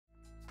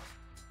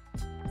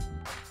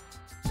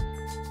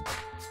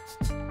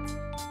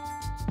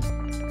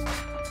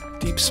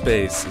Deep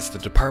Space is the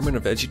Department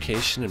of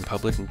Education and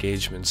Public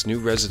Engagement's new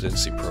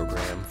residency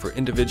program for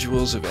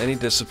individuals of any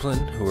discipline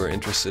who are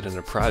interested in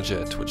a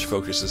project which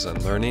focuses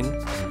on learning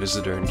and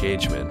visitor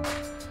engagement.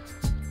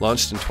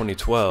 Launched in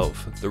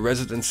 2012, the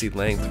residency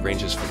length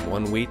ranges from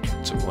 1 week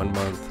to 1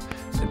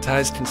 month and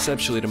ties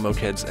conceptually to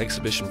MOCAD's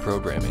exhibition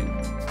programming.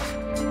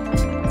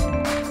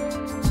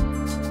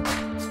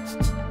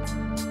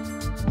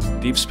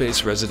 Deep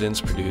Space residents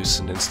produce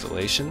an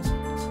installation,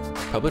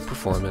 public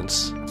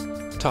performance,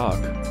 talk,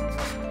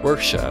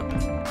 workshop,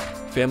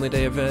 family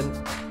day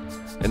event,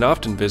 and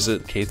often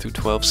visit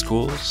K-12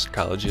 schools,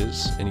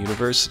 colleges, and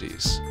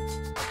universities.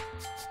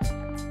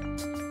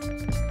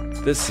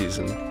 This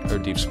season, our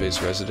Deep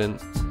Space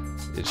resident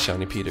is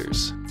Shani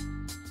Peters.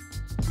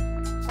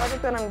 The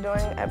project that I'm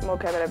doing at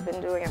MOCAD, that I've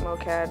been doing at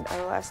MOCAD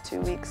the last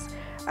 2 weeks,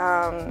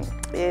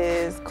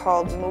 is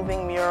called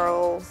Moving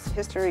Murals,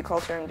 History,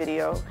 Culture, and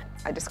Video.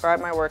 I describe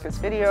my work as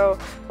video,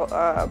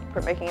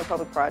 printmaking and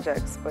public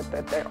projects, but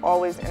that they're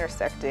always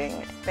intersecting.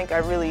 I think I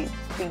really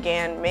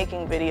began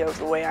making videos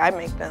the way I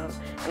make them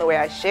and the way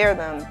I share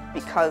them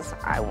because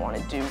I want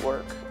to do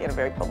work in a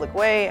very public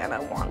way, and I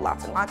want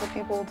lots and lots of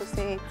people to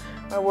see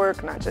my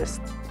work, not just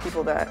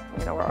people that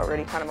are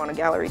already kind of on a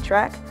gallery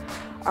track.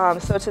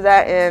 So to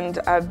that end,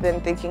 I've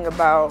been thinking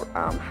about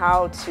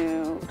how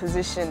to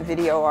position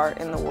video art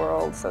in the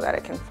world so that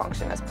it can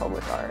function as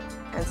public art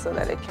and so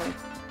that it can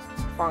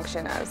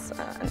function as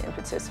an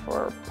impetus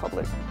for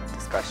public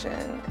discussion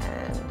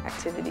and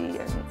activity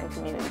and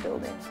community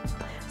building.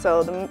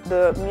 So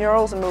the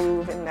murals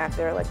move in that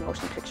they're like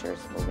motion pictures,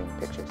 moving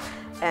pictures,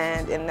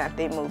 and in that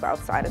they move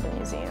outside of the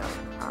museum.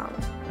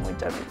 We've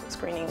done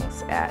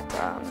screenings at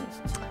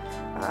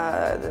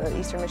the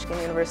Eastern Michigan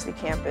University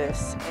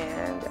campus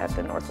and at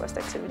the Northwest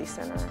Activity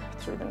Center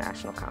through the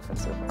National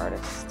Conference of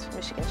Artists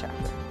Michigan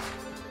chapter.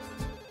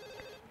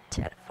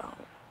 Telephone.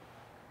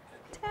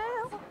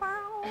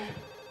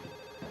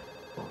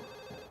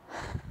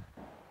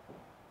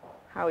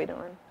 How are we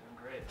doing?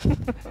 Doing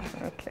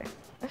great. Okay.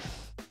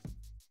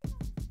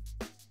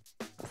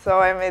 So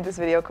I made this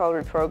video called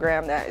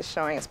Reprogram that is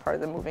showing as part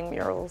of the Moving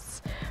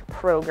Murals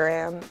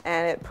program,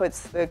 and it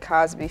puts the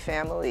Cosby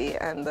family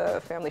and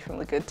the family from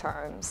the Good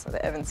Times,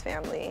 the Evans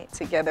family,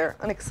 together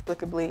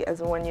inexplicably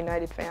as one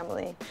united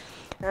family.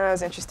 And I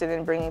was interested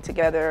in bringing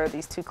together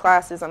these two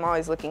classes. I'm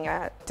always looking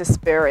at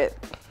disparate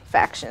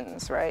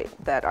factions, right,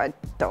 that I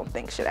don't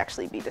think should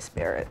actually be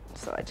disparate.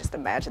 So I just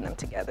imagine them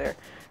together.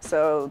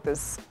 So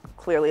there's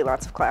clearly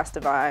lots of class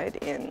divide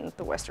in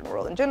the Western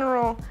world in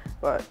general,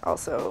 but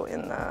also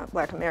in the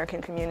Black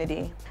American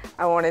community.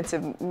 I wanted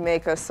to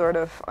make a sort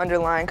of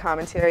underlying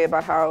commentary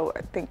about how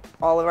I think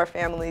all of our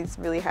families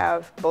really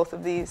have both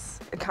of these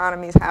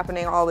economies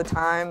happening all the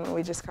time, and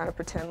we just kind of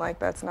pretend like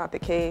that's not the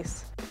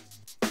case.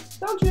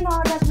 Don't you know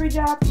I got 3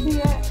 jobs to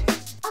be at?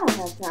 I don't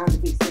have time to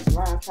be sitting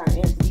around trying to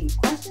answer these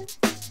questions.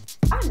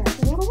 I got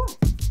to go to work.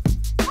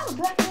 I'm a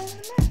black man in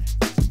America.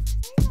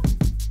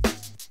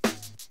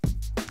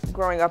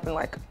 Growing up in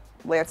like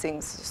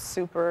Lansing's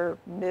super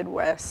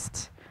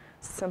Midwest,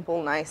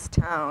 simple, nice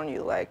town,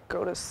 you like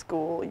go to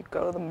school, you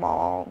go to the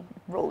mall,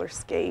 roller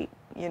skate,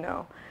 and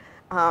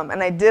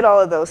I did all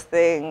of those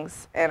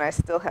things, and I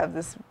still have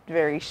this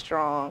very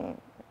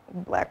strong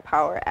Black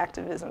power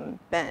activism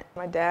bent.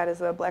 My dad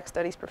is a Black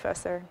Studies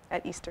professor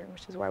at Eastern,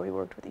 which is why we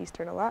worked with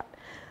Eastern a lot.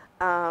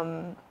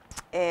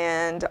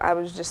 And I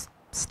was just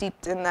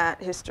steeped in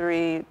that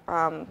history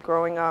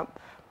growing up,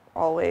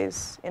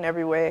 always, in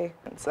every way.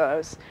 And so I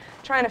was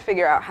trying to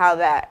figure out how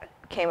that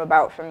came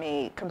about for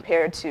me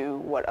compared to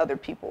what other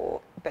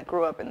people that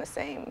grew up in the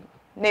same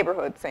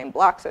neighborhood, same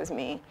blocks as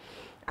me,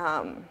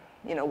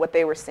 what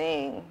they were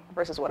seeing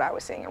versus what I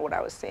was seeing, or what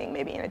I was seeing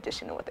maybe in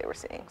addition to what they were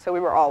seeing. So we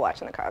were all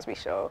watching The Cosby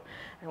Show,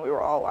 and we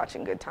were all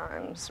watching Good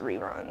Times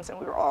reruns, and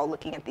we were all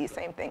looking at these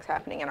same things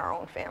happening in our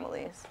own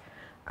families.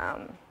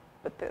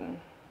 But then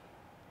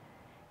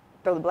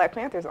throw the Black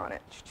Panthers on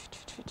it.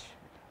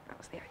 That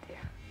was the idea.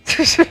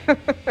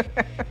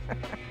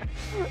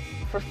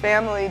 For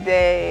Family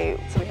Day,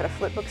 so we had a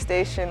flipbook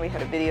station, we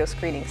had a video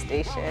screening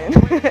station,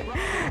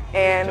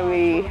 and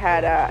we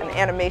had an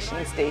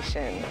animation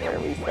station where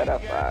we set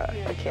up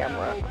a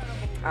camera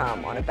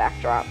on a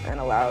backdrop and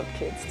allowed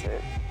kids to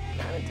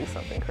kind of do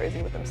something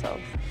crazy with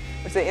themselves,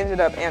 which they ended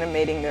up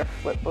animating their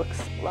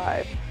flipbooks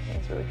live. It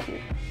was really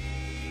cute.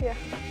 Yeah.